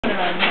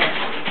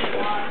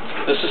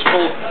This is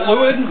full of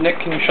fluid. Nick,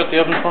 can you shut the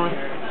oven for me?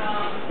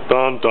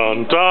 Dun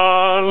dun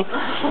dun!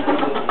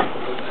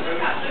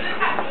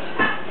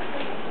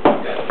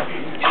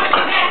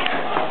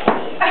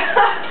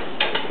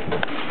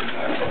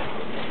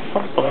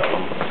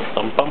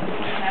 Bum, bum.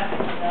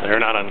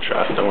 They're not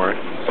unstressed, don't worry.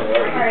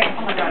 Alright,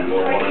 oh my god.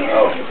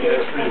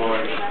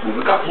 Move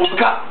the cup, move the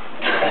cup!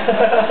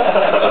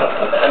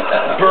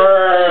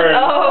 Burn!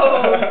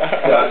 Oh!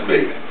 That's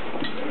me.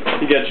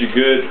 He got you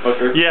good,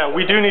 fucker. Yeah,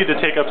 we do need to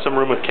take up some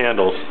room with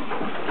candles.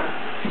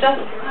 Just,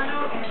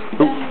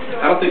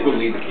 I don't think we'll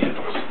need the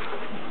candles.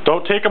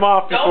 Don't take them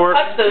off before...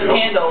 don't touch those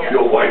candles.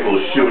 Your wife will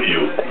shoot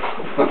you.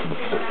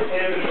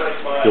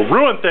 You'll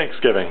ruin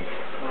Thanksgiving.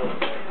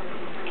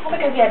 Oh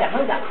my god, yeah, that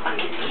was that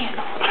fucking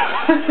candle.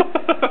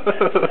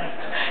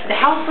 The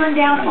house burned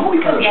down. Oh,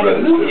 because we had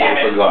to move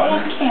that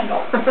one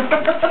candle.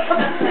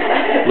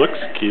 Looks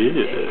good.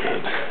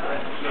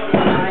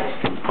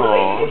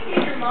 Aww.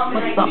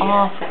 What's the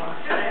off?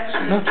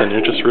 Nothing,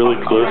 you're just really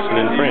close and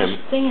in frame.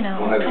 You know,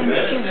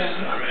 Thanksgiving.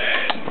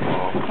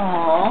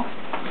 Aww.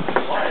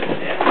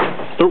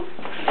 Oh.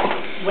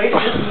 Wait,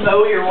 just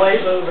mow your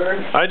wife over.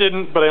 I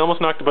didn't, but I almost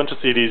knocked a bunch of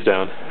CDs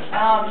down.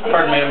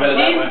 Pardon me, I admitted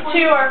that way. These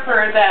two are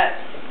for that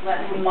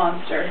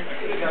monster.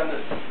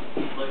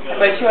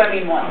 By two, I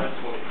mean one.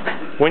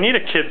 We need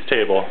a kids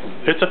table.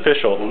 It's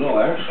official. Well, no,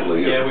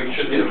 actually, Yeah, we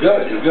should you've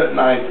got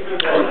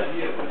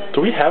 9.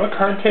 Do we have a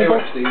card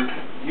table? Steve,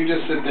 you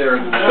just sit there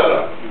and Shut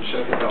up.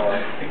 shut the door.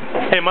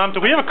 Hey, Mom,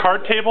 do we have a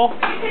card table? In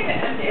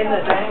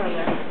the dining room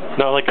there.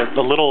 No, like a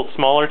little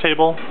smaller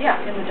table? Yeah,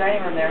 in the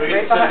dining room there.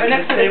 Right behind,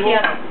 next to the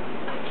piano.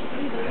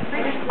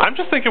 I'm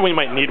just thinking we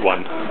might need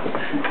one.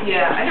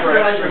 Yeah, I didn't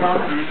realize your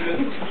mom.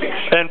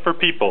 And for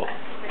people.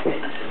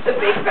 The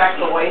big back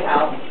of the White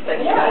House.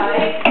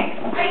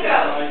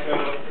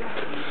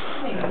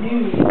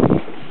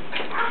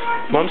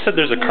 Mom said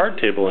there's a card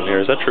table in here.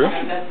 Is that true?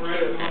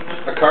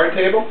 A card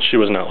table? She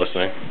was not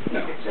listening. No.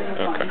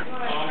 Okay.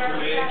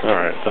 All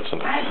right, that's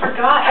enough. I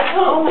forgot.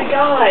 Oh my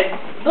god.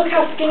 Look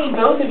how skinny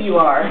both of you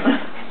are.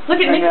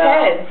 Look at Nick's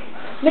head.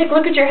 Nick,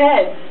 look at your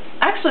head.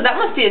 Actually, that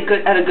must be at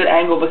a good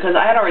angle because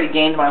I had already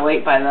gained my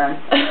weight by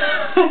then.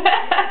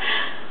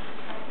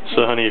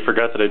 So, honey, you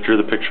forgot that I drew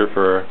the picture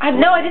for...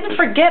 No, I didn't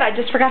forget. I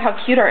just forgot how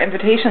cute our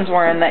invitations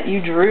were and that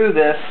you drew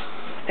this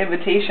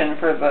invitation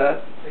for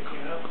the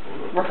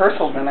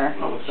rehearsal dinner.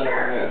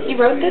 Sure. He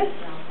wrote this?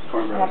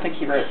 I don't think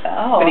he wrote that.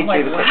 Oh, but he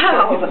drew the picture.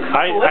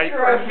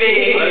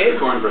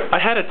 I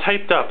had it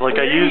typed up. Like,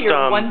 I used...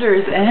 Your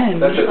wonders end.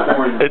 That's a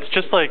corn. It's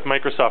just like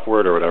Microsoft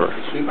Word or whatever.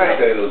 Sweet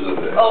potatoes are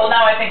there. Oh,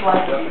 now I think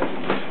less.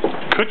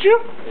 Could you?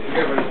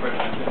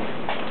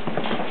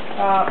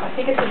 I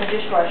think it's in the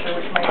dishwasher,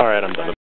 which might... All right, I'm done.